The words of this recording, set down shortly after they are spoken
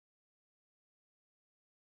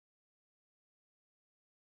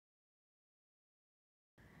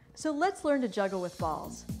So let's learn to juggle with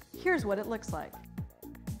balls. Here's what it looks like.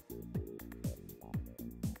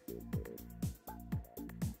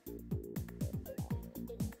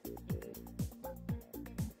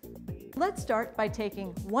 Let's start by taking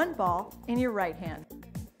one ball in your right hand.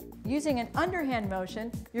 Using an underhand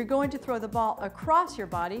motion, you're going to throw the ball across your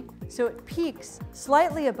body so it peaks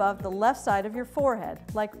slightly above the left side of your forehead,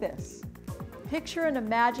 like this. Picture an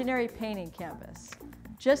imaginary painting canvas,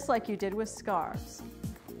 just like you did with scarves,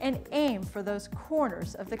 and aim for those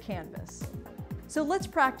corners of the canvas. So let's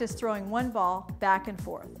practice throwing one ball back and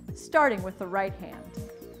forth, starting with the right hand.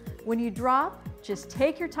 When you drop, just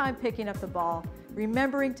take your time picking up the ball,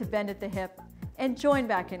 remembering to bend at the hip, and join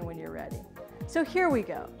back in when you're ready. So here we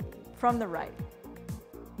go, from the right.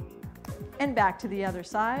 And back to the other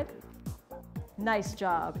side. Nice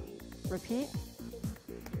job. Repeat.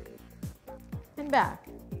 And back.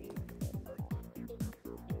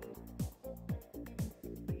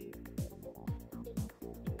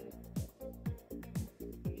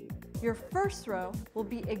 Your first throw will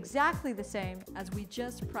be exactly the same as we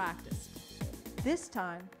just practiced. This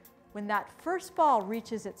time, when that first ball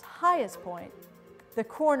reaches its highest point, the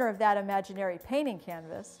corner of that imaginary painting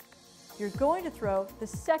canvas, you're going to throw the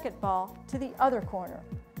second ball to the other corner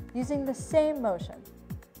using the same motion.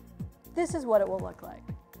 This is what it will look like.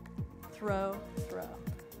 Throw, throw.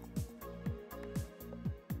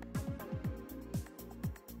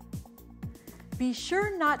 Be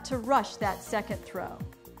sure not to rush that second throw.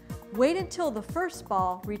 Wait until the first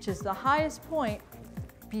ball reaches the highest point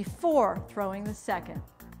before throwing the second.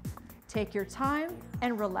 Take your time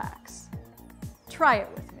and relax. Try it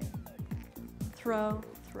with me. Throw,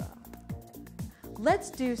 throw. Let's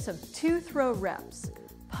do some 2-throw reps,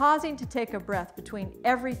 pausing to take a breath between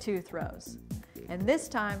every 2 throws. And this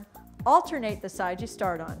time, alternate the side you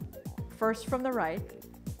start on. First from the right,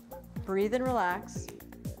 breathe and relax,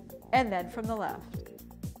 and then from the left.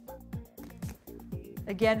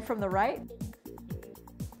 Again from the right,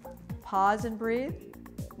 pause and breathe.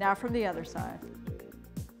 Now from the other side.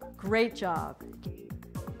 Great job.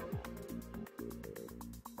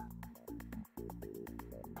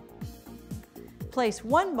 Place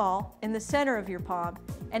one ball in the center of your palm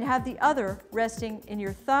and have the other resting in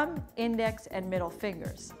your thumb, index, and middle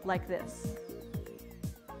fingers, like this.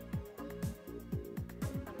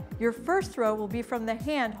 Your first throw will be from the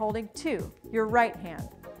hand holding 2, your right hand.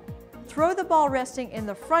 Throw the ball resting in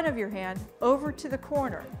the front of your hand over to the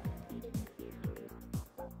corner.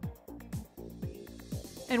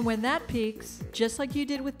 And when that peaks, just like you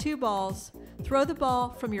did with 2 balls, throw the ball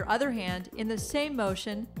from your other hand in the same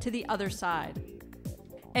motion to the other side.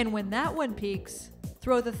 And when that one peaks,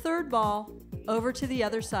 throw the third ball over to the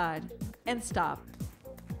other side and stop.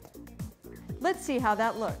 Let's see how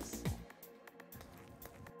that looks.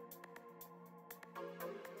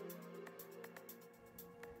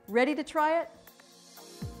 Ready to try it?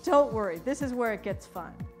 Don't worry, this is where it gets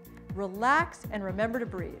fun. Relax and remember to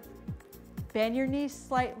breathe. Bend your knees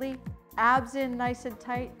slightly, abs in nice and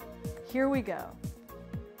tight. Here we go.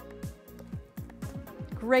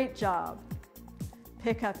 Great job.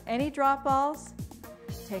 Pick up any drop balls,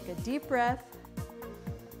 take a deep breath,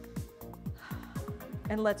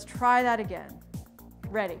 and let's try that again.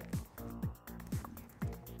 Ready?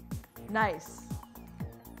 Nice.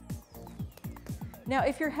 Now,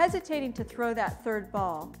 if you're hesitating to throw that third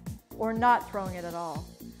ball, or not throwing it at all,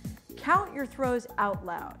 count your throws out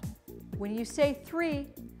loud. When you say 3,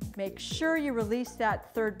 make sure you release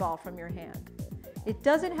that third ball from your hand. It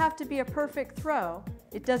doesn't have to be a perfect throw.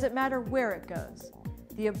 It doesn't matter where it goes.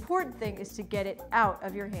 The important thing is to get it out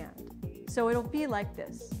of your hand. So it'll be like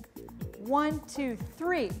this. 1, 2,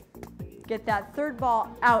 3. Get that third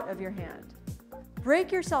ball out of your hand.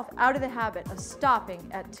 Break yourself out of the habit of stopping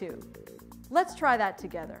at 2. Let's try that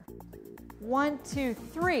together. 1, 2,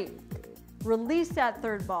 3. Release that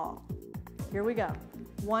third ball. Here we go.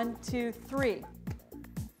 1, 2, 3.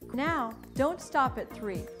 Now, don't stop at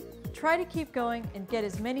 3. Try to keep going and get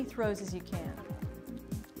as many throws as you can.